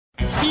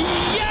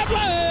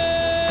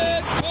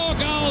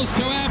Neale's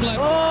to Ablett.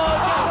 Oh,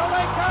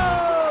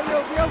 Jacolenko,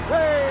 you're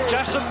guilty.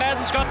 Justin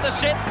Madden's got the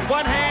set,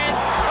 one hand.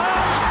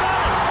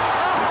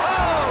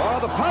 Oh,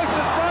 the post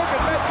is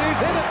broken. Matthews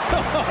hit it.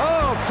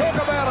 Oh, talk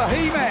about a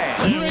he-man.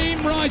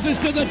 Dream rises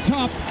to the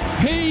top.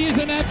 He is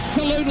an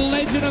absolute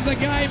legend of the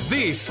game.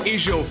 This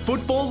is your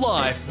Football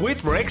Life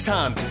with Rex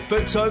Hunt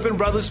for Tobin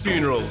Brothers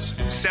Funerals,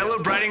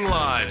 celebrating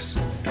lives.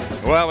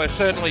 Well, we're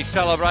certainly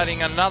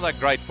celebrating another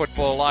great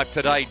football life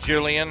today,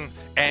 Julian.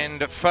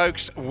 And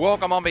folks,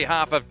 welcome on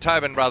behalf of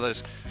Tobin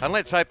Brothers. And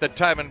let's hope that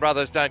Tobin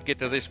Brothers don't get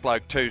to this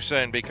bloke too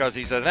soon, because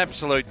he's an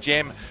absolute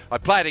gem. I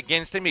played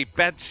against him. He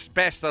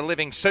bashed the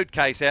living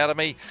suitcase out of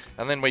me.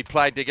 And then we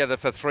played together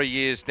for 3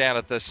 years down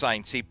at the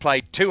Saints. He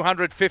played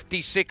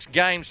 256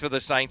 games for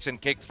the Saints and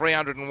kicked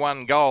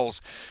 301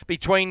 goals.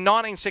 Between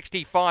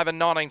 1965 and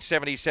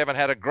 1977,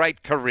 had a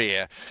great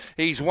career.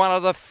 He's one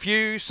of the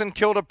few St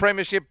Kilda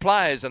premiership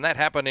players, and that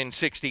happened in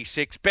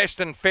 66. Best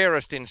and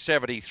fairest in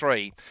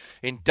 73.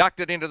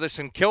 Inducted into the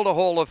St Kilda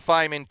Hall of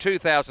Fame in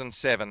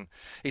 2007.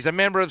 He's a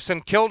member of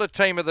St Kilda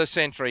Team of the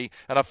Century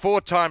and a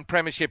 4-time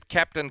premiership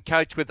captain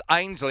coach with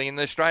Ainsley in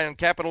the Australian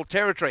Capital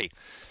Territory.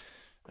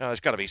 Oh,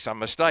 there's got to be some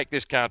mistake.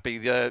 This can't be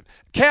the...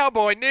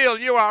 Cowboy Neale,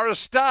 you are a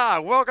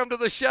star. Welcome to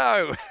the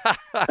show.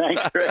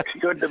 Thanks, Rex.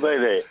 Good to be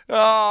there.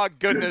 Oh,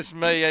 goodness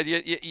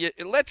me.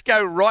 Let's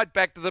go right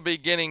back to the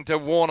beginning to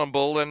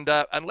Warrnambool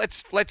and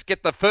let's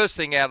get the first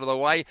thing out of the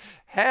way.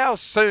 How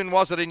soon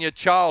was it in your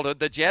childhood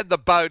that you had the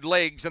bowed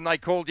legs and they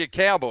called you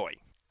Cowboy?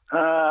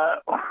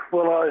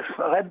 Well,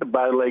 I had the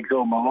bow legs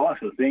all my life,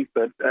 I think,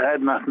 but it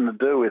had nothing to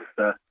do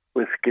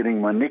with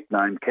getting my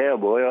nickname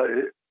Cowboy.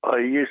 I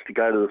used to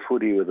go to the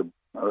footy with a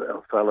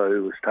fellow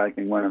who was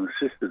taking one of the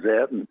sisters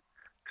out, and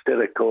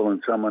instead of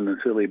calling someone a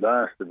silly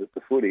bastard at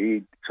the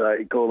footy,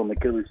 he'd call him a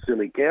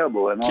silly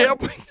cowboy. And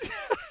Cowboy.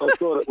 I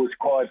thought it was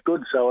quite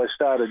good, so I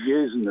started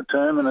using the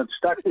term, and it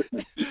stuck with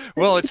me.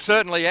 Well, it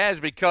certainly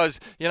has, because,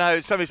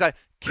 somebody say,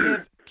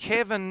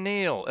 Kevin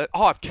Neale.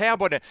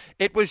 Cowboy.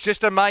 It was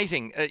just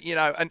amazing,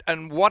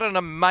 and what an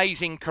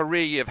amazing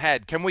career you've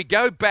had. Can we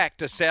go back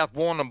to South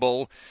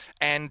Warrnambool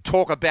and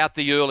talk about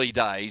the early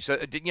days?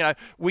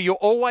 Were you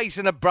always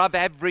an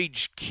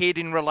above-average kid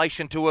in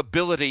relation to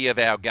ability of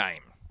our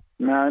game?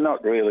 No,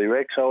 not really,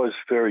 Rex. I was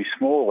very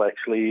small,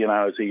 actually.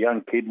 As a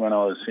young kid when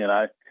I was,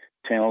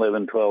 10,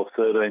 11, 12,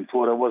 13,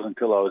 14. It wasn't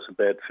until I was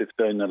about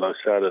 15 that I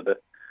started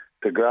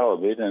to grow a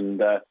bit.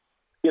 And,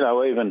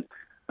 even...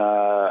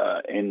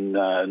 in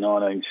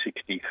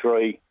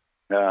 1963,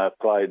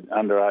 played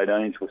under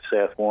 18s with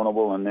South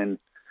Warrnambool and then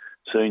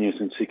seniors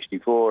in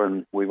 64,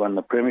 and we won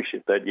the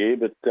premiership that year.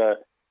 But,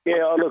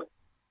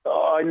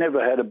 I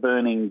never had a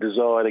burning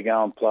desire to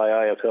go and play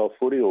AFL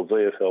footy or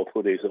VFL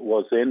footy as it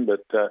was then.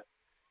 But,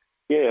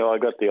 I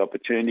got the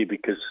opportunity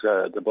because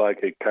the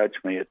bloke who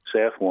coached me at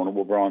South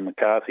Warrnambool, Brian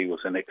McCarthy,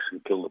 was an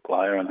ex-St Kilda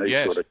player, and he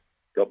sort of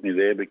got me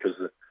there because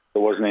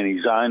there wasn't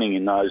any zoning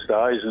in those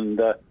days. And,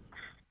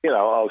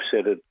 I've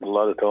said it a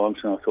lot of times,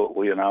 and I thought,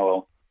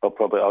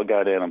 I'll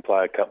go down and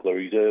play a couple of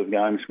reserve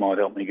games. Might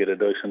help me get a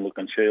decent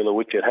looking Sheila,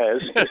 which it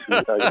has, especially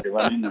with those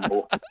running and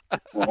more.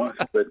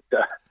 But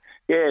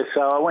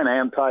so I went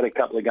out and played a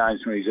couple of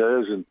games in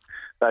reserves, and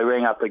they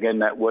rang up again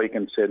that week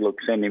and said, "Look,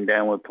 send him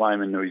down. We'll play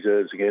him in the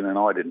reserves again." And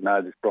I didn't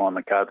know this. Brian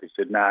McCarthy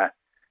said, "No,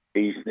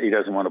 he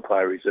doesn't want to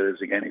play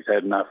reserves again. He's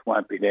had enough.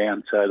 Won't be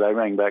down." So they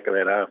rang back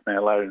about half an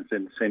hour later and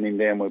said, "Send him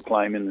down. We'll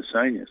play him in the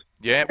seniors."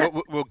 Yeah,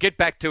 we'll get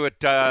back to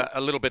it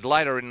a little bit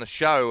later in the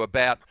show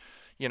about,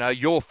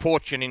 your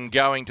fortune in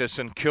going to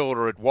St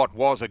Kilda at what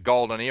was a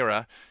golden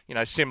era,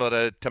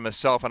 similar to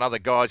myself and other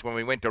guys when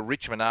we went to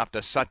Richmond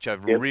after such a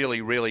really,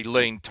 really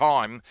lean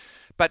time.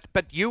 But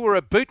you were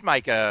a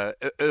bootmaker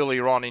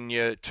earlier on in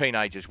your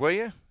teenagers, were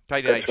you?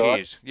 Teenage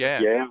years,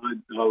 yeah. Yeah,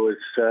 I was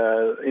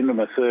into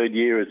my third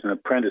year as an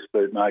apprentice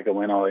bootmaker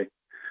when I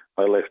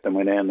left and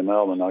went down to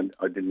Melbourne.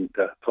 I didn't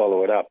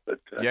follow it up, but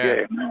I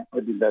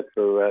did that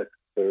for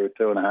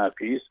 2.5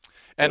 years.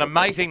 And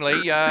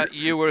amazingly,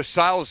 you were a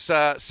sales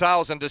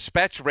and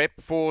dispatch rep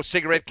for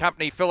cigarette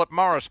company Philip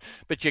Morris,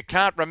 but you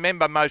can't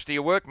remember most of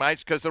your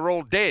workmates because they're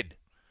all dead.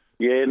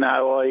 Yeah,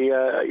 no,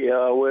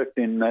 I worked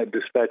in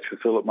dispatch for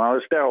Philip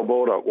Morris. Darryl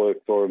Baldock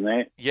worked for him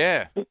there.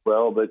 Yeah.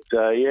 Well, but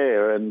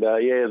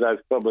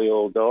they've probably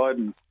all died,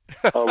 and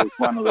I was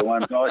one of the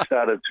ones. I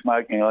started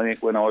smoking, I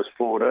think, when I was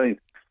 14.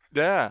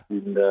 Yeah.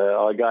 And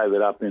I gave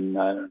it up in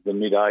the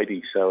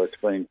mid-'80s, so it's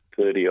been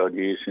 30-odd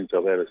years since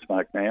I've had a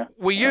smoke now.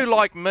 Were you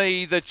like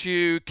me that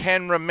you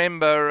can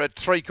remember at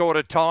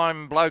three-quarter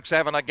time blokes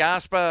having a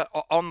gasper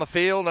on the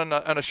field and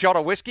a shot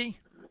of whiskey?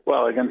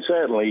 Well, I can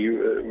certainly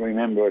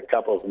remember a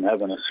couple of them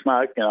having a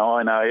smoke.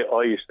 I know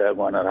I used to have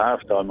one at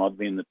halftime. I'd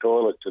be in the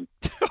toilets and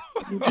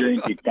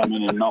Gene would come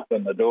in and knock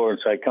on the door and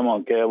say, "Come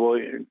on,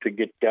 cowboy," to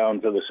get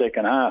going for the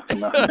second half. And,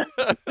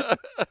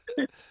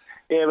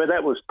 yeah, but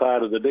that was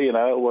part of the deal.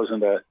 It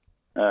wasn't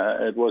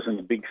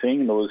a big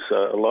thing. There was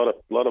a lot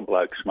of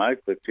blokes smoke,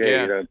 but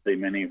you don't see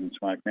many of them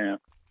smoke now.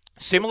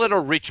 Similar to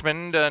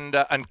Richmond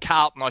and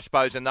Carlton, I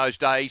suppose, in those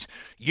days,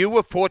 you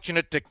were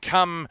fortunate to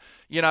come,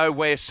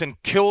 where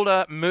St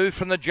Kilda moved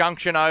from the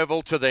Junction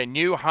Oval to their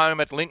new home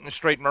at Linton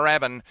Street,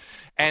 Moorabbin,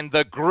 and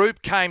the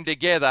group came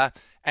together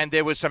and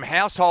there was some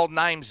household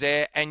names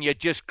there and you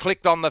just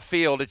clicked on the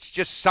field. It's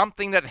just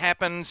something that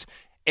happens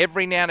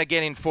every now and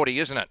again in footy,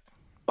 isn't it?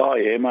 Oh,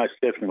 yeah, most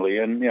definitely.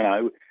 And,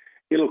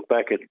 you look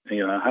back at,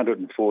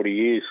 140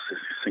 years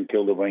St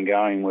Kilda been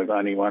going, we've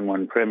only won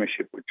one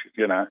premiership, which,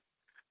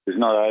 is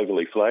not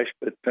overly flash.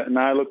 But,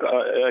 no, look,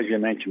 as you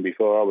mentioned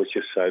before, I was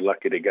just so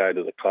lucky to go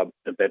to the club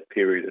at that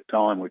period of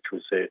time, which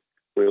was their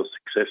real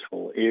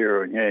successful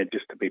era. And, yeah,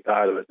 just to be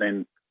part of it,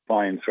 then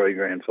playing 3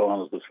 grand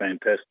finals was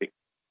fantastic.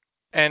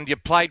 And you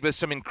played with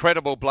some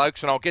incredible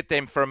blokes, and I'll get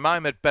them for a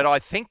moment, but I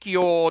think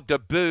your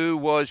debut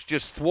was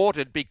just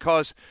thwarted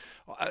because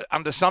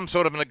under some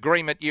sort of an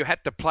agreement you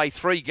had to play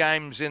 3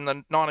 games in the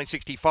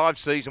 1965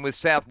 season with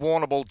South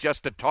Warrnambool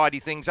just to tidy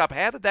things up.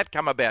 How did that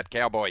come about,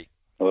 Cowboy?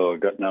 Oh,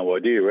 I've got no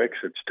idea, Rex.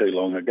 It's too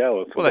long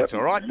ago. Well, that's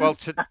all right. Well,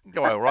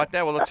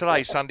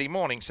 today's Sunday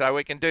morning, so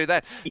we can do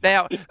that.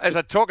 Now, as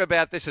I talk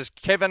about this, is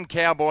Kevin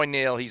Cowboy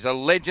Neale. He's a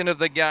legend of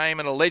the game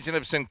and a legend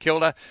of St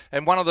Kilda,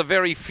 and one of the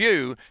very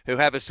few who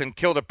have a St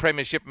Kilda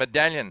premiership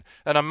medallion.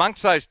 And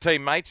amongst those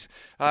teammates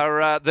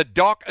are the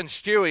Doc and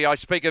Stewie. I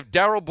speak of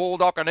Darryl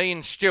Baldock and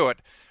Ian Stewart.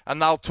 And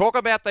they'll talk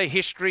about the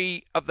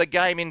history of the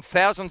game in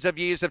thousands of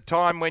years of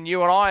time when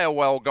you and I are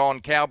well gone,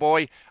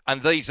 Cowboy.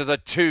 And these are the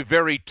 2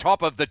 very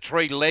top of the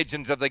tree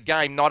legends of the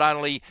game, not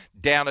only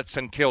down at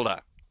St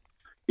Kilda.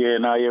 Yeah,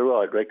 no, you're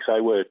right, Rex.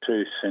 They were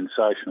 2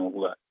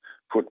 sensational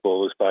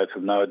footballers, both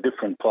of them. They were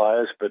different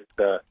players, but,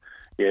 the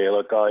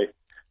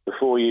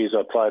 4 years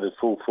I played at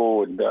full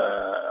forward,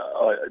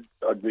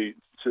 I'd be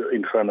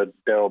in front of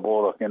Darryl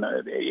Baldock,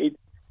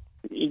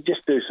 he'd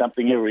just do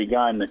something every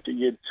game that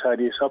you'd say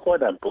to yourself, I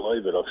don't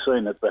believe it, I've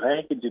seen it, but how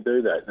could you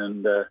do that?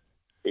 And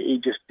he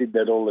just did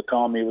that all the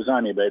time. He was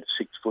only about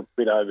 6 foot,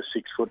 bit over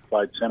 6 foot,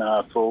 played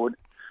centre-half forward.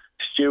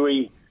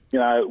 Stewie,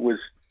 was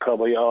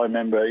probably, I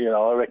remember,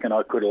 I reckon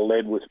I could have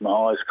led with my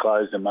eyes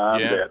closed and my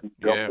arms out and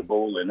dropped the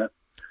ball in it.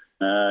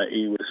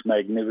 He was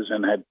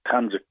magnificent, had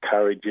tons of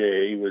courage.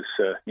 Yeah, he was,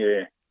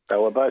 they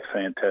were both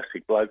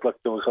fantastic blokes. Like,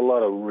 there was a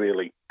lot of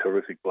really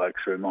terrific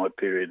blokes through my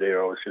period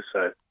there. I was just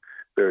so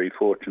very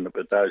fortunate,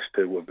 but those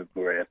 2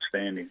 were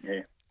outstanding,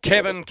 yeah.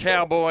 Kevin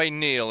Cowboy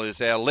Neale is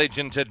our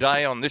legend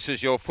today on This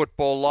Is Your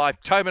Football Life.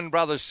 Tobin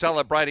Brothers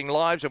celebrating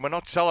lives, and we're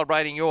not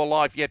celebrating your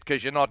life yet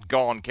because you're not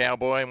gone,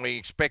 Cowboy, and we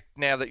expect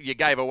now that you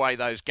gave away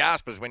those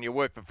gaspers when you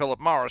worked for Philip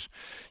Morris,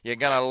 you're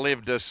going to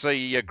live to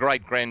see your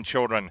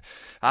great-grandchildren.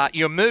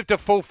 You moved to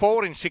full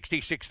forward in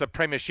 66, the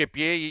premiership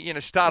year.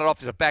 You started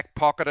off as a back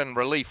pocket and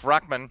relief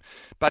ruckman,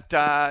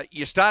 but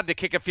you started to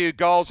kick a few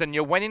goals and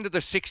you went into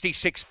the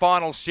 66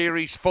 final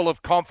series full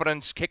of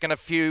confidence, kicking a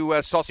few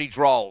sausage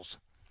rolls.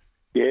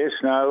 Yes,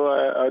 no,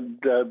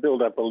 I'd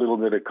build up a little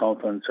bit of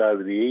confidence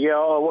over the year. Yeah,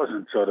 I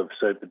wasn't sort of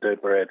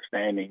super-duper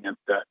outstanding. And,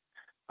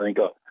 I think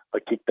I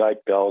kicked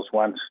 8 goals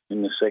once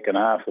in the second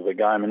half of the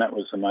game, and that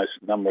was the most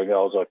number of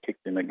goals I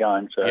kicked in the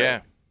game. So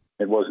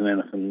it wasn't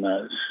anything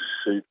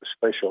super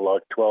special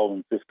like 12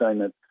 and 15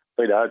 that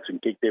Peter Hudson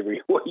kicked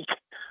every week.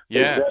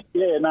 Yeah.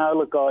 But,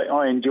 look,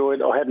 I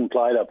enjoyed it. I hadn't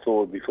played up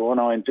forward before, and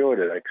I enjoyed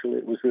it, actually.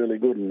 It was really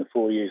good in the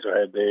 4 years I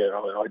had there.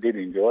 I did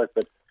enjoy it,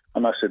 but I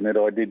must admit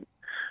I did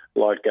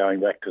like going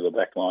back to the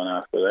back line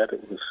after that.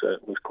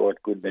 It was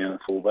quite good down at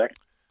full-back.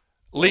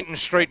 Linton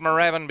Street,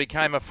 Moorabbin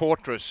became a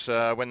fortress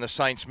when the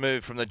Saints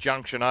moved from the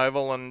Junction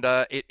Oval, and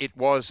it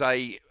was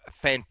a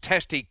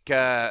fantastic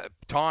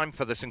time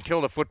for the St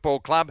Kilda Football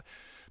Club.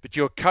 But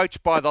you were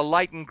coached by the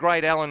late and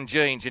great Alan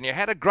Jeans, and you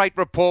had a great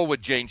rapport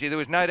with Jeansy. There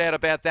was no doubt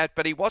about that,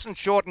 but he wasn't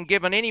short in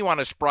giving anyone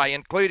a spray,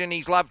 including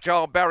his love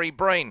child, Barry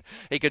Breen.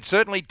 He could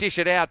certainly dish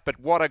it out, but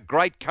what a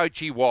great coach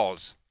he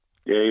was.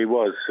 Yeah, he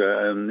was.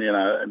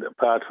 And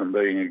apart from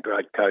being a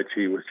great coach,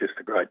 he was just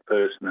a great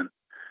person. And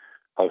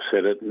I've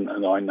said it, and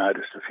I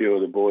noticed a few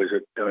of the boys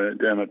at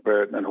Dermot,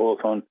 Brereton and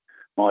Hawthorn.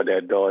 My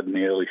dad died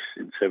in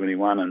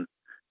 71, and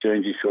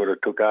Jeansy sort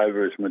of took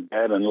over as my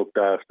dad and looked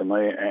after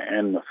me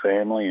and my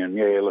family. And,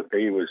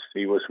 he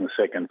was my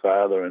second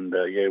father. And,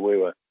 we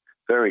were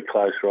very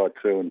close right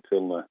through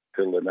until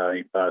the day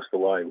he passed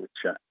away.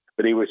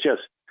 But he was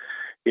just...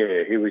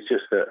 Yeah, he was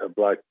just a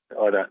bloke.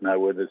 I don't know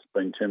whether there's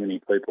been too many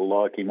people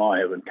like him. I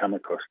haven't come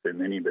across too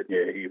many, but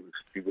he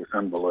was an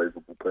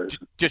unbelievable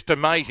person. Just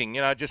amazing,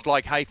 just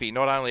like Hafey,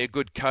 not only a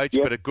good coach,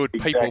 but a good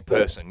people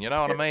person, you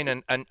know what I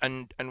mean?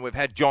 And we've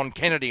had John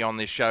Kennedy on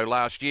this show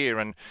last year,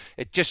 and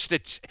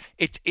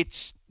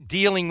it's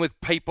dealing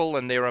with people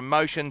and their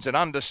emotions and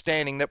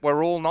understanding that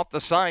we're all not the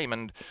same.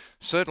 And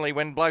certainly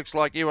when blokes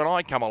like you and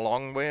I come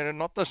along, we're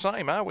not the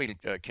same, are we,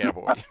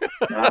 Cowboy?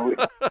 No,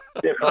 we're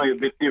definitely a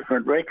bit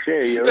different, Rex.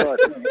 Yeah, you're right.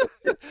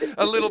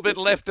 A little bit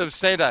left of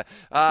centre.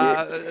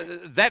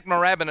 That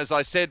Moorabbin, as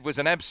I said, was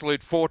an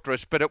absolute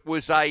fortress, but it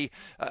was I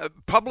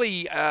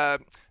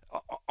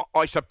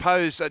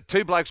suppose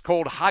 2 blokes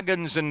called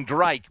Huggins and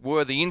Drake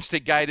were the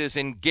instigators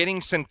in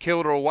getting St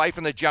Kilda away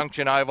from the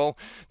Junction Oval.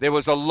 There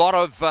was a lot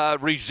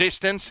of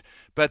resistance,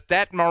 but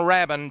that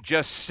Moorabbin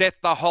just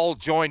set the whole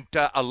joint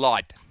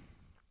alight.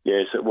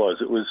 Yes, it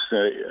was. It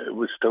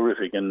was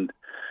terrific, and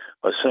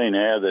I see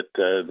now that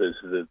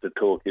the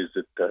talk is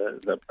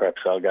that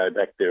perhaps I'll go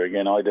back there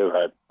again. I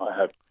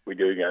hope we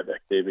do go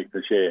back there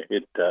because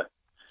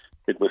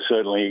it was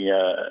certainly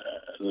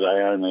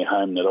the only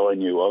home that I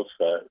knew of.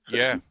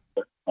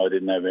 I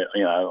didn't have it.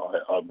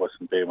 I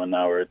wasn't there when they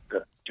were at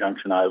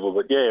Junction Oval,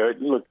 but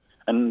look,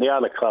 and the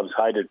other clubs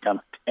hated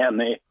coming down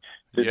there.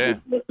 It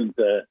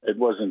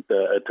wasn't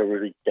a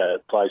terrific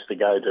place to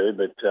go to,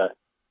 but.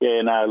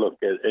 Look,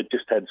 it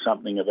just had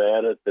something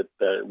about it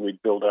that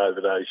we'd built over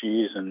those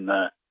years, and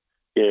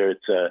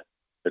it's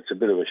a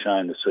bit of a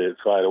shame to see it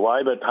fade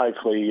away. But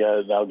hopefully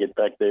they'll get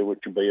back there,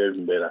 which will be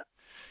even better.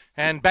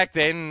 And back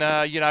then,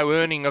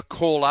 earning a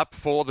call-up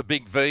for the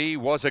Big V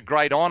was a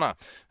great honour.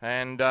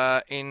 And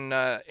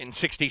in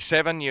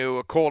 67, you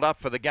were called up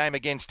for the game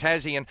against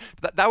Tassie. And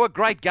they were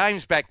great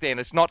games back then.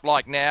 It's not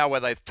like now where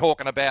they're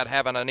talking about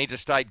having an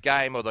interstate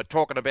game or they're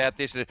talking about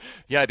this,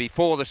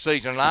 before the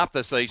season and after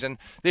the season.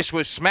 This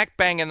was smack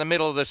bang in the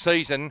middle of the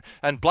season.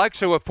 And blokes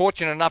who were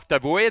fortunate enough to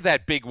wear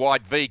that big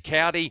white V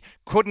county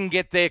couldn't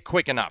get there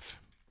quick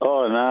enough.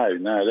 Oh,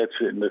 no, that's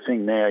it. And the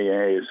thing now,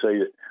 you see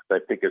that they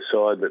pick a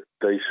side that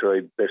these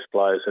three best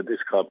players at this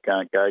club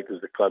can't go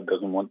because the club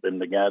doesn't want them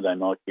to go. They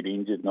might get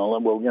injured and all that.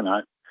 Well, in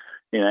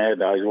our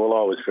days, I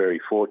was very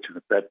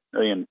fortunate that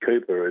Ian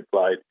Cooper had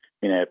played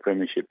in our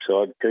premiership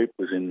side. Coop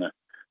was in the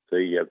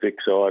Vic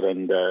side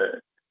and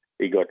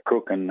he got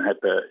crook and had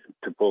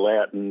to pull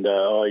out, and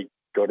I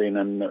got in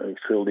and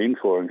filled in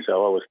for him.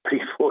 So I was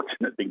pretty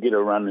fortunate to get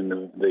a run in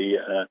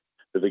the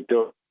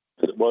Victoria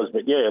as it was.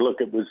 But,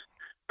 look, it was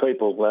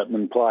people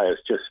and players,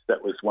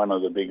 that was one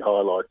of the big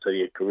highlights of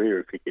your career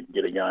if you could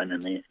get a game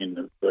in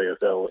the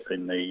VFL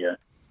in the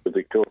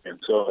Victorian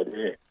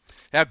side.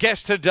 Our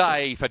guest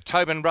today for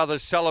Tobin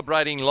Brothers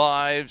Celebrating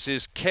Lives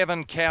is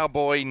Kevin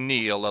Cowboy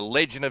Neale, a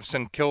legend of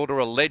St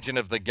Kilda, a legend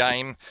of the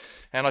game.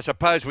 And I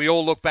suppose we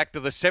all look back to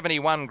the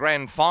 71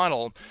 grand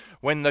final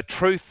when the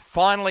truth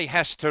finally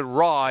has to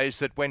rise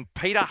that when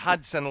Peter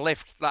Hudson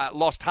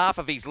lost half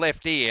of his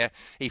left ear,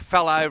 he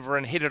fell over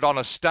and hit it on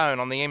a stone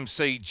on the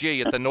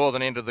MCG at the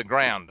northern end of the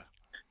ground.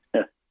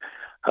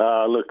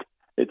 Look,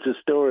 it's a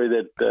story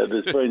that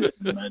there's been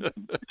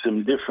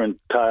some different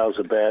tales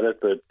about it,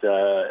 but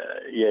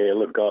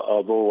look,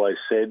 I've always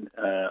said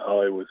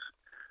I was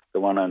the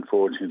one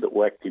unfortunate that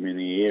whacked him in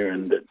the ear,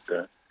 and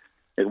that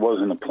it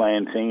wasn't a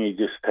planned thing. He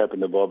just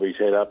happened to bob his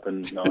head up,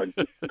 and I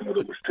just thought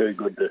it was too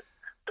good to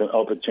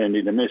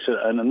opportunity to miss it.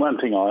 And one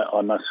thing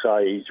I must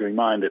say, he's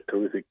remained a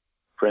terrific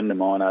friend of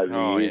mine over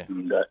the years. Yeah.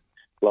 And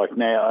like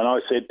now, and I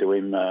said to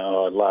him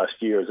last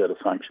year, I was at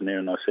a function there,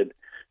 and I said,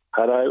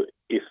 Hutto,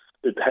 if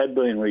it had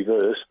been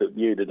reversed, that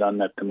you'd have done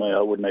that to me,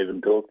 I wouldn't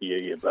even talk to you,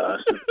 you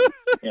bastard.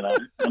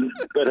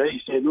 But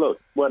he said, look,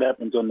 what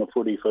happens on the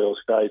footy field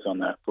stays on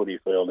that footy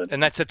field.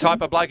 And that's the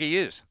type of bloke he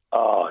is.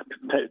 Oh,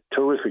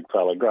 terrific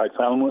fella, great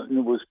fella.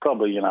 It was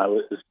probably,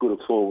 as good a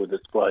forward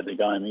that's played the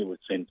game. He was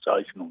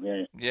sensational,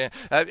 Yeah.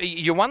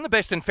 You won the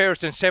best and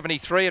fairest in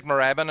 73 at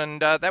Moorabbin,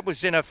 and that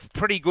was in a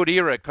pretty good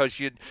era because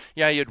you'd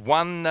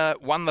won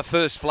the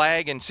first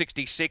flag in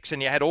 66,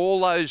 and you had all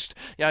those,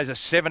 the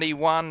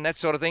 71, that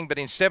sort of thing. But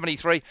in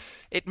 73,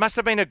 it must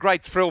have been a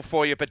great thrill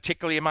for you,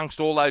 particularly amongst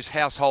all those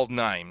household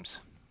names.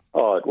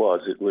 Oh, it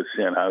was. It was,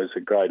 it was a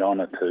great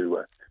honour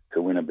to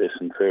win a best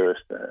and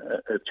fairest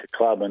at your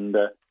club, and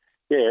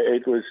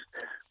it was.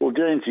 Well,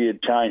 Guernsey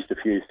had changed a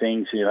few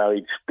things.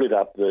 He'd split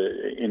up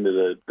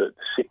into the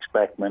six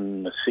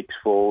backmen, the six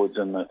forwards,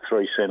 and the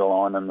three centre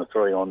line, and the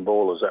three on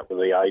ballers. That were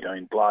the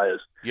 18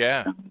 players.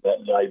 Yeah. And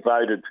they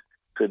voted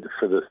for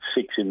the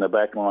six in the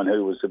back line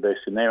who was the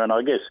best in there, and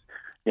I guess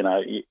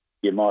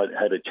you might have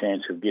had a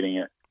chance of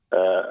getting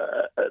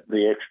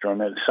the extra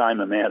amount, the same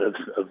amount of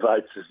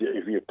votes as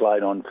if you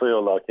played on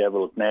field. Like you have a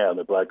look now,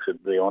 the blokes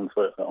at the on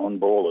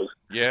ballers,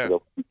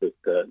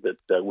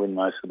 that win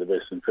most of the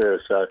best and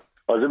fairest. So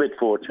I was a bit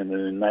fortunate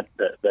in that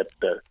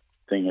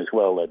thing as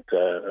well that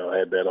I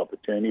had that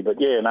opportunity. But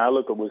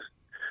look, it was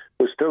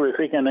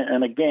terrific,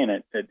 and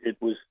again, it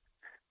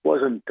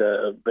wasn't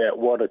about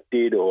what it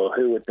did or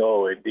who it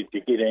did. Did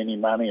you get any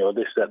money or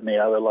this, that, and the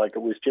other? Like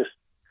it was just,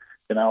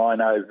 I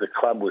know the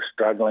club was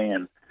struggling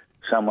and.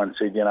 Someone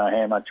said,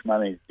 how much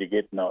money did you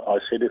get? And I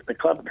said, if the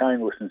club came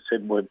to us and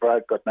said, we're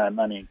broke, got no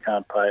money and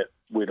can't pay it,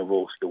 we'd have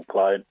all still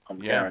played. I'm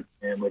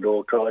guaranteeing we'd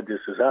all tried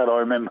just as hard. I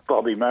remember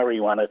Bobby Murray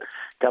won it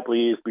a couple of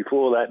years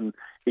before that, and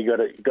he got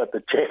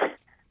the cheque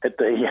at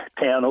the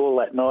town hall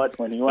that night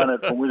when he won it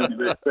for winning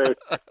the first.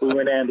 We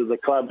went down to the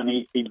club and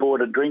he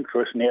bought a drink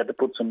for us and he had to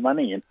put some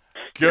money in.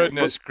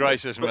 Goodness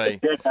gracious me.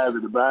 Put the cheque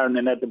over the bar and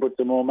then had to put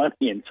some more money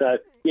in. So,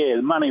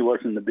 the money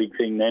wasn't the big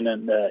thing then,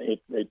 and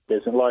it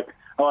doesn't like...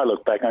 I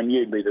look back on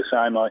you'd be the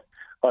same. I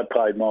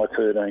played my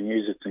 13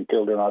 years at St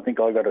Kilda, and I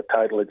think I got a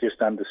total of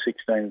just under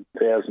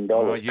 $16,000.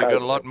 Oh, you got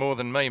a lot more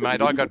than me,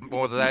 mate. I got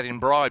more than that in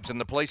bribes in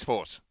the police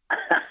force.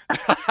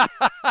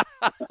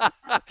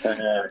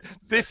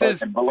 This I is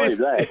can believe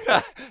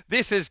that.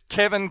 This is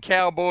Kevin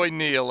Cowboy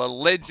Neale, a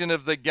legend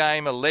of the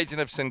game, a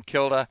legend of St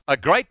Kilda. A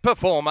great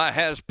performer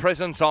has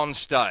presence on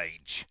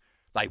stage.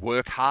 They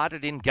work hard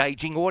at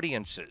engaging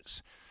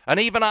audiences, and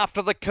even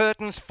after the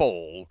curtains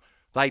fall,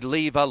 they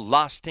leave a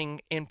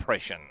lasting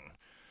impression.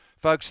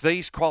 Folks,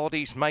 these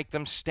qualities make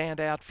them stand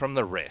out from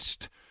the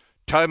rest.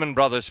 Tobin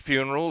Brothers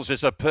Funerals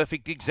is a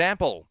perfect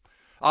example.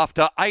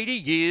 After 80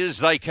 years,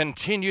 they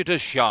continue to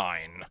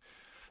shine.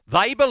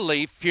 They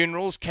believe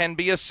funerals can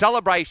be a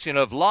celebration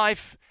of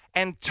life,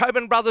 and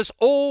Tobin Brothers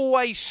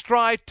always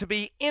strive to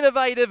be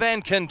innovative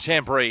and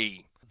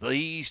contemporary.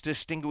 These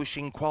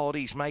distinguishing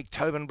qualities make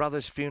Tobin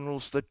Brothers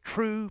Funerals the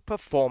true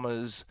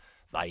performers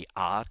they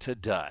are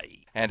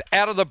today. And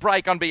out of the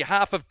break, on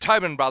behalf of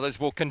Tobin Brothers,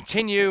 we'll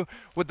continue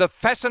with the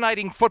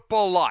fascinating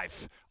football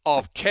life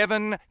of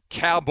Kevin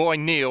Cowboy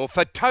Neale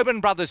for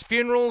Tobin Brothers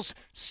Funerals,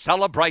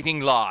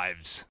 celebrating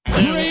lives.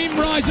 Dream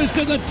rises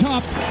to the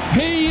top.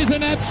 He is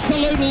an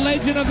absolute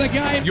legend of the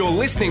game. You're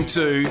listening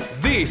to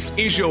This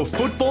Is Your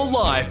Football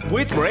Life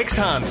with Rex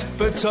Hunt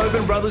for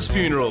Tobin Brothers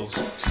Funerals,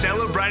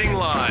 celebrating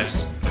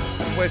lives.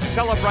 We're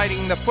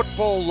celebrating the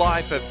football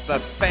life of the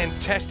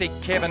fantastic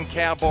Kevin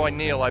Cowboy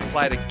Neale. I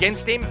played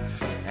against him,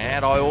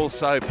 and I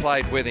also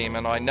played with him,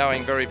 and I know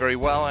him very, very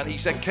well, and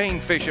he's a keen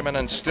fisherman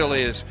and still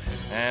is,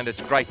 and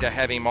it's great to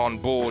have him on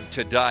board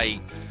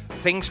today.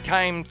 Things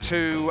came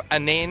to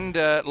an end,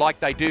 like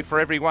they do for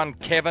everyone,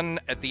 Kevin,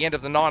 at the end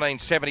of the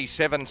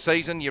 1977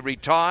 season. You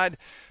retired,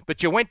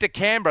 but you went to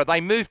Canberra. They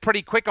moved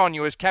pretty quick on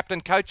you as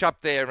captain coach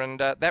up there, and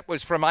that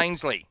was from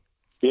Ainsley.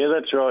 Yeah,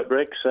 that's right,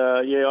 Rex.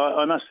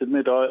 I must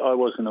admit I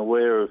wasn't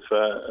aware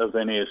of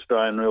any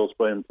Australian rules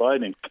being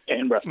played in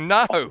Canberra.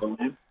 No.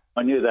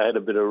 I knew they had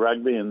a bit of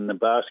rugby and the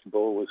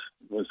basketball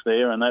was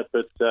there and that,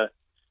 but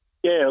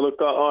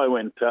I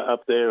went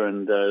up there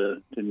and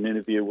did an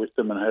interview with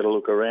them and had a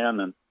look around,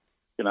 and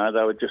they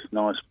were just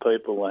nice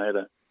people. They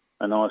had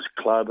a nice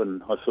club,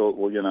 and I thought,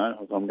 well,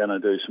 if I'm going to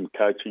do some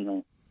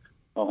coaching,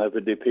 I'll have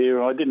a dip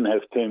here. I didn't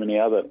have too many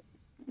other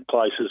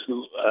places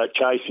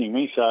chasing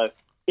me, so.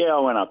 Yeah, I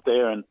went up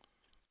there, and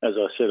as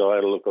I said, I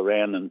had a look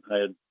around, and I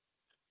had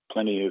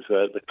plenty of.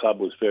 The club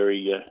was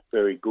very,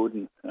 very good,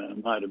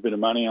 and made a bit of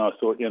money. And I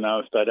thought,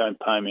 if they don't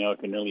pay me, I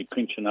can nearly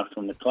pinch enough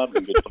from the club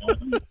to get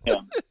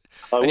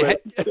by.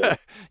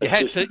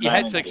 You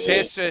had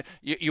success.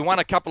 You won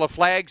a couple of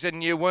flags,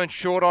 and you weren't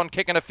short on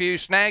kicking a few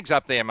snags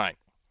up there, mate.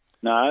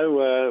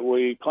 No,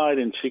 we played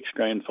in 6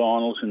 grand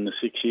finals in the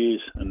 6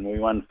 years, and we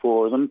won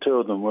 4 of them. 2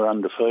 of them were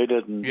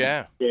undefeated. And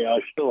I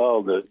still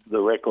hold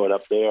the record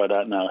up there. I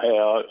don't know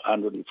how.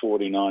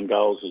 149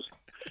 goals is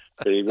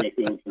the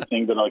record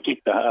thing, but I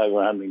kicked over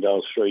 100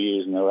 goals 3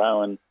 years in a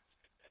row. And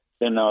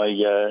then I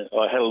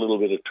had a little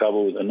bit of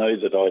trouble with a knee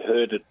that I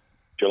hurt at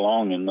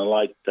Geelong in the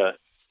late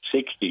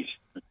 60s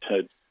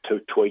to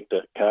tweak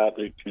the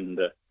cartilage, and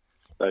the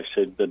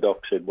doc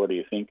said, what do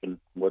you think? And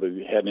what have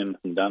you had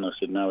anything done? I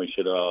said, no. He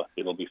said,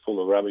 it'll be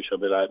full of rubbish. I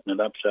better open it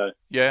up. So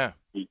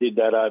he did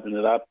that, opened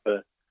it up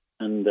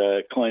and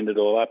cleaned it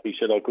all up. He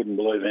said, I couldn't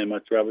believe how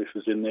much rubbish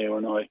was in there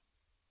when I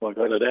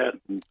got it out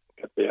and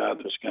got the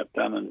arthroscope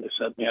done and this,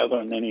 that and the other.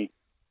 And then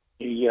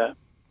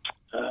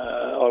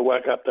I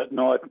woke up that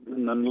night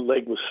and the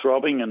leg was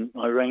throbbing, and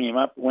I rang him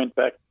up, went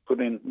back, put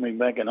me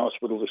back in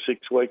hospital for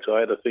 6 weeks. I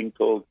had a thing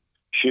called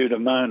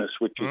pseudomonas,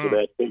 which is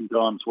about 10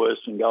 times worse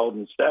than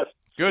golden staph.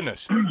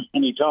 Goodness.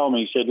 And he told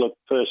me, he said, look,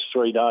 first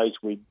 3 days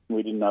we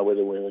didn't know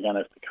whether we were going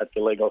to have to cut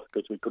your leg off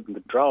because we couldn't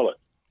control it.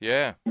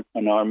 Yeah.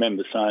 And I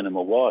remember saying to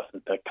my wife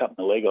that cutting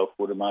the leg off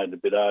would have made it a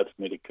bit hard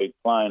for me to keep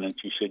playing, and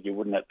she said, you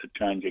wouldn't have to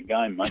change your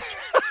game, mate.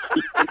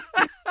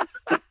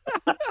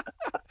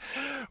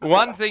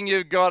 One thing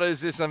you've got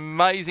is this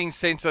amazing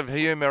sense of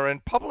humour,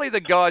 and probably the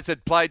guys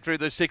that played through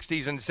the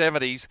 60s and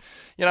 70s,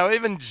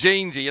 even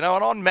Jeansy, and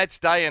on match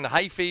day and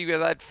Hafey with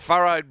that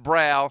furrowed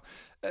brow,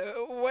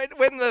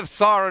 when the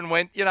siren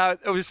went,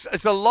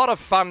 it's a lot of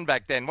fun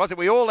back then, wasn't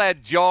it? We all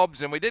had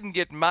jobs and we didn't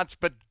get much,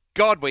 but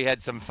God, we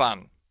had some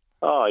fun.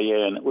 Oh,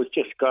 yeah, and it was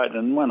just great.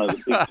 And one of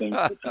the big things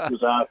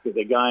was after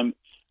the game,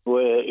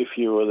 where if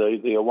you were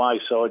the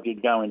away side,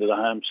 you'd go into the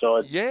home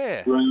side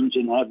rooms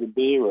and have a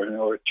beer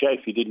or a chat.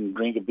 If you didn't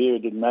drink a beer,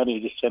 it didn't matter.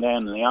 You just sat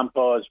down and the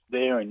umpires were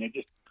there and you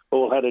just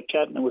all had a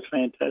chat, and it was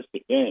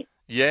fantastic, yeah.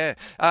 Yeah.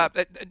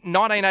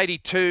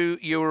 1982,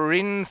 you were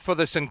in for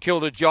the St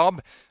Kilda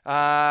job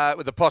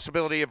with the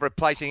possibility of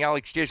replacing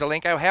Alex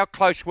Jesaulenko. How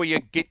close were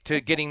you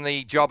to getting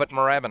the job at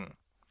Moorabbin?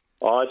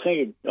 I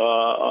think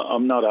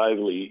I'm not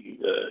overly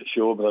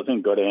sure, but I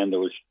think got down to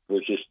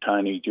was just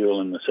Tony,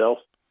 Jewel, and myself.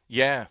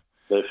 Yeah.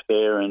 Left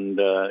there, and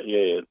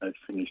they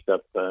finished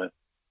up.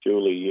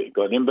 Julie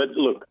got in, but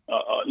look,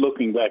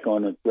 looking back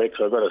on it, Rex,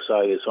 I've got to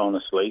say this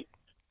honestly,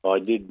 I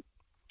did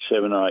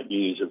 7 or 8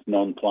 years of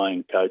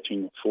non-playing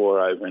coaching,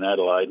 4 over in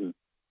Adelaide, and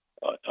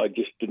I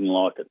just didn't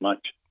like it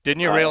much.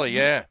 Didn't you really?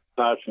 Yeah.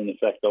 Apart from the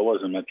fact I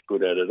wasn't much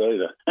good at it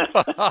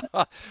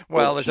either.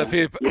 Well, there's a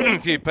few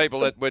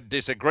people that would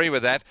disagree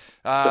with that.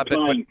 The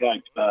playing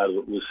coach part of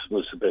it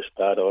was the best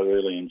part. I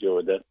really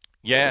enjoyed that.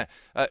 Yeah,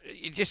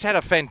 you just had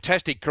a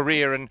fantastic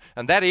career, and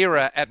that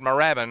era at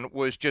Moorabbin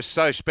was just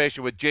so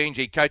special with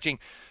Jeansy coaching.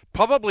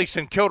 Probably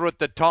St Kilda at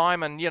the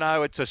time, and,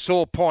 it's a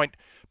sore point,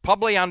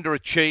 probably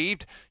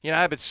underachieved,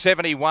 but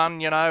 71,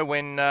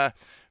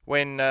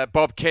 when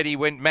Bob Keddy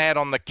went mad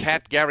on the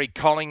cat, Gary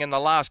Colling, in the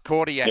last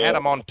quarter, you had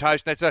him on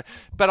toast.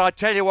 But I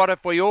tell you what,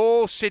 if we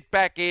all sit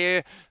back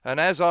here, and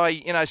as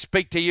I,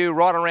 speak to you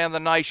right around the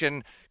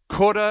nation,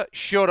 coulda,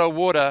 shoulda,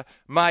 woulda,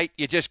 mate,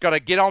 you just got to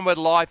get on with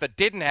life. It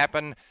didn't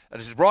happen.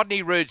 As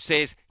Rodney Rood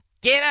says,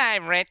 get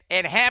over it.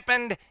 It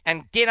happened,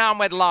 and get on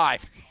with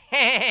life.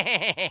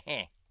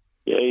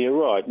 Yeah, you're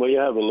right. Well, you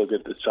have a look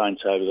at the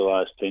Saints over the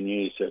last 10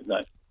 years.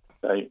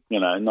 They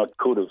not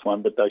could have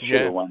won, but they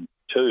should have won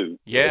two.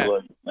 Yeah.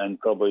 And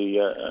probably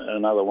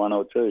another one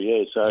or two.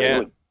 Yeah,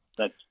 so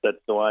that's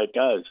the way it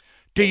goes.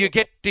 Do you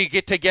get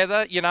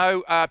together?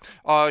 A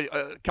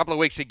couple of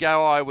weeks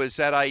ago, I was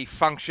at a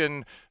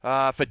function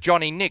for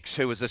Johnny Nix,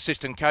 who was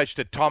assistant coach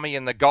to Tommy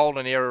in the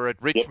golden era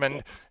at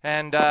Richmond,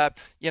 and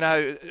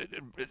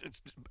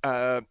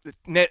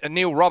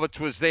Neale Roberts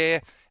was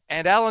there,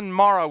 and Alan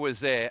Morrow was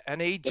there,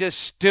 and he just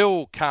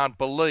still can't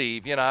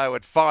believe, at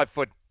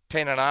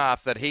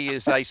 5'10.5", that he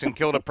is a St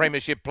Kilda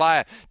premiership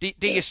player.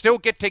 Do you still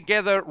get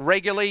together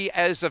regularly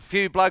as a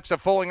few blokes are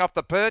falling off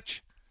the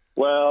perch?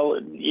 Well,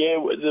 yeah,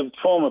 the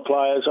former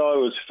players, I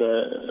was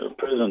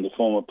president of the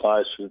former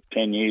players for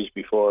 10 years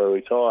before I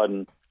retired,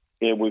 and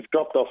we've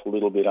dropped off a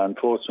little bit,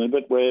 unfortunately,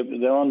 but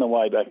they're on the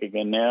way back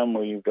again now, and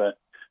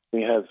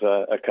we have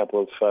a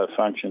couple of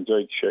functions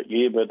each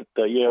year, but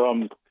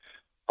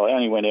I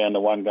only went down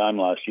to one game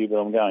last year, but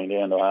I'm going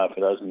down to half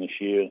a dozen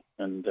this year,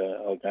 and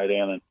I'll go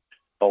down and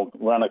I'll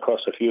run across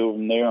a few of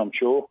them there, I'm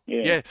sure.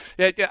 Yeah.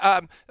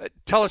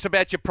 Tell us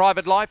about your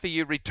private life. Are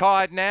you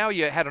retired now?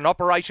 You had an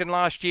operation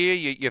last year.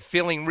 You're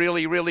feeling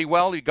really, really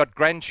well. You got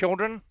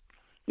grandchildren?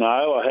 No,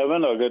 I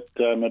haven't. I've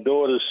got my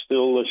daughter's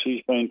still.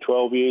 She's been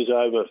 12 years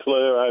over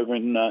Fleur over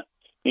in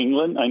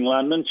England, in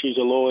London. She's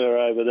a lawyer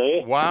over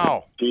there.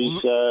 Wow.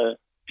 She's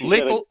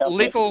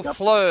Little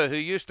Fleur, who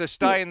used to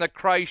stay in the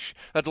creche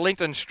at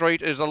Linton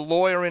Street, is a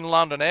lawyer in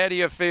London. How do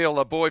you feel,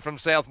 a boy from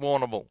South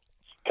Warrnambool?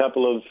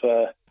 Couple of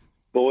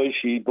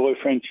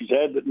boyfriends she's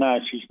had, but no,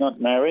 she's not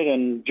married.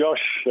 And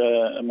Josh,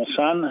 my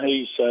son,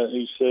 he's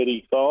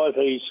 35.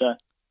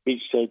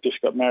 He's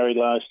just got married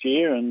last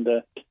year, and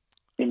him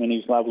and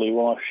his lovely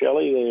wife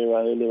Shelley, they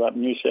live up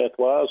in New South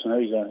Wales,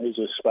 and he's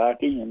a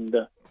Sparky, and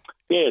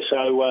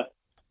so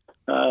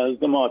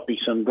there might be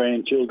some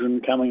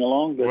grandchildren coming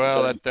along. But,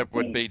 well, that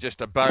would be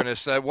just a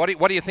bonus. What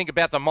do you think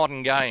about the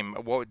modern game?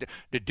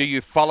 Do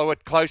you follow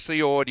it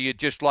closely, or do you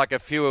just, like a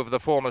few of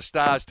the former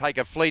stars, take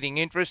a fleeting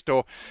interest?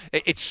 Or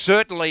it's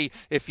certainly,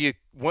 if you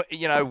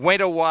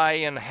went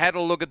away and had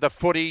a look at the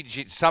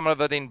footage, some of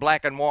it in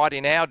black and white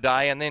in our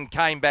day, and then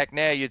came back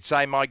now, you'd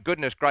say, my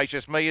goodness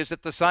gracious me, is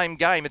it the same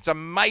game? It's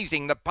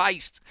amazing, the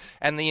pace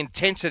and the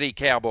intensity,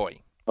 Cowboy.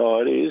 Oh,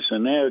 it is.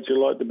 And now would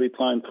you like to be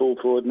playing full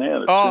forward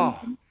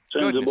now? As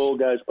soon as the ball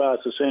goes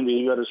past the centre,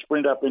 you've got to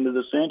sprint up into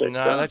the centre.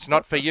 No, that's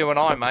not for you and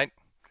I, mate.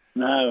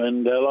 No,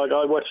 and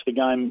I watched the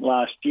game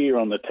last year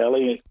on the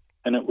telly,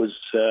 and it was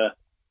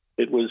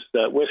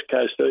West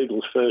Coast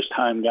Eagles' first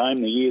home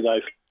game. The year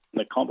they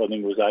the comp, I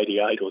think it was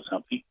 88 or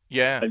something.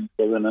 Yeah. And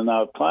they were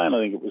playing, I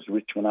think it was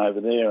Richmond over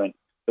there, and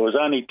there was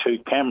only two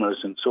cameras,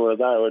 and they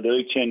were at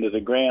each end of the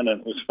ground,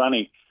 and it was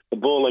funny. The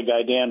ball would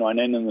go down one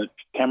end and the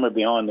camera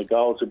behind the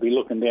goals would be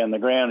looking down the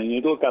ground, and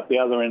you'd look up the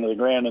other end of the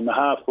ground and the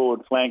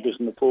half-forward flankers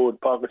and the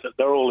forward pockets,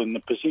 they're all in the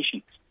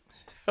positions.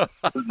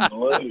 Couldn't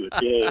believe it.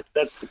 Yeah,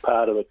 that's the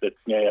part of it that,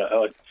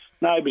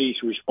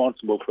 nobody's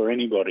responsible for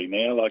anybody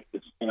now. Like,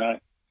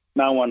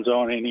 no one's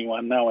on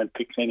anyone, no one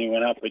picks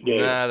anyone up. But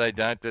no, they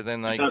don't, but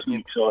then it doesn't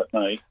excite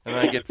me. And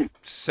they get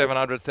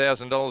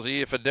 $700,000 a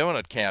year for doing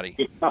it,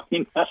 County. I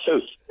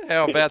know.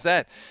 How about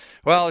that?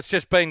 Well, it's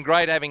just been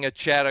great having a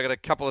chat. I've got a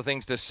couple of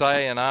things to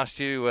say and ask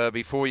you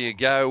before you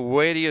go.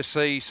 Where do you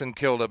see St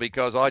Kilda?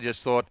 Because I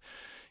just thought,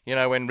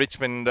 when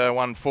Richmond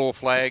won 4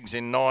 flags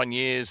in 9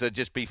 years, there'd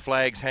just be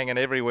flags hanging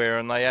everywhere,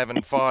 and they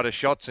haven't fired a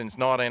shot since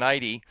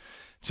 1980.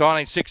 So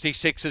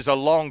 1966 is a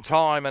long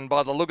time, and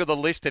by the look of the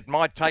list, it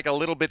might take a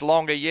little bit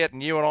longer yet,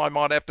 and you and I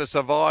might have to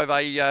survive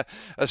a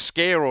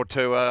scare or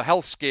two, a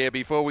health scare,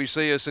 before we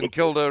see a St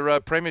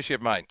Kilda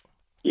premiership, mate.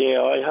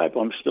 Yeah, I hope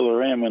I'm still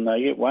around when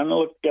they get one.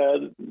 Look,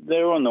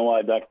 they're on the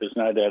way back, there's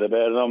no doubt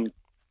about it.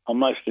 I'm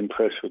most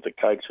impressed with the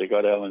coach they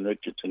got, Alan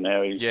Richardson,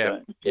 now. He's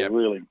a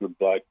really good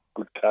bloke,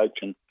 good coach.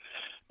 And,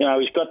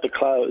 he's got the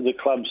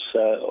clubs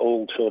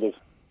all sort of,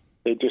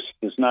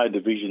 there's no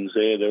divisions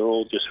there. They're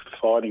all just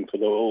fighting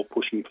all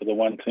pushing for the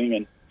one thing.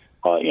 And,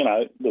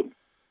 look,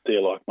 they're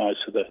like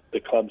most of the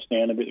clubs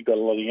down a bit. They've got a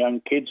lot of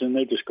young kids, and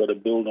they've just got to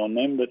build on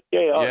them. But,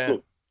 I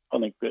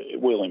think it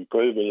will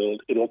improve.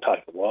 It'll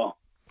take a while.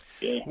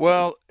 Yeah.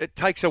 Well, it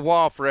takes a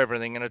while for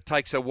everything, and it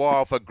takes a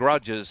while for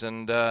grudges.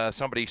 And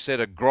somebody said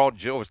a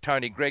grudge, it was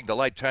Tony Gregg, the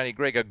late Tony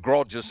Gregg, a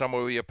grudge is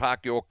somewhere where you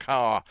park your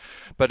car.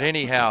 But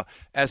anyhow,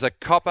 as a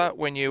copper,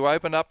 when you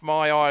opened up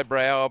my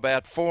eyebrow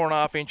about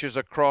 4.5 inches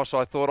across,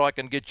 I thought I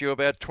can get you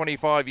about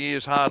 25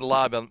 years hard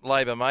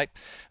labour, mate.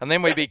 And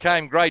then we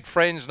became great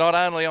friends, not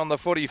only on the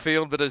footy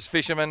field, but as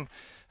fishermen.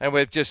 And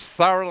we've just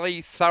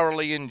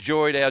thoroughly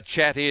enjoyed our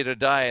chat here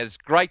today. It's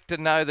great to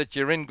know that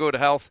you're in good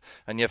health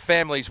and your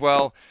family's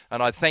well.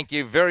 And I thank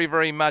you very,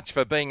 very much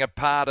for being a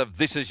part of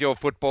This Is Your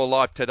Football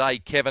Life today,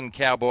 Kevin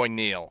Cowboy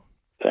Neale.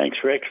 Thanks,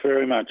 Rex,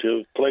 very much. It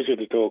was a pleasure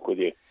to talk with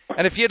you.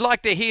 And if you'd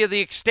like to hear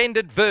the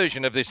extended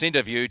version of this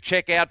interview,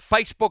 check out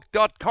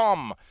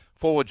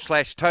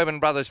facebook.com/Tobin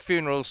Brothers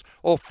Funerals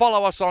or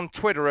follow us on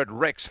Twitter at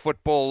Rex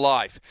Football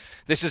Life.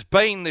 This has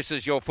been This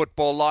Is Your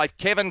Football Life.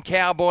 Kevin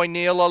Cowboy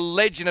Neale, a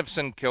legend of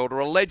St Kilda,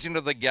 a legend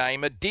of the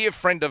game, a dear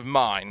friend of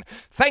mine.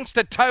 Thanks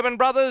to Tobin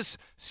Brothers,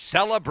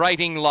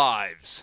 celebrating lives.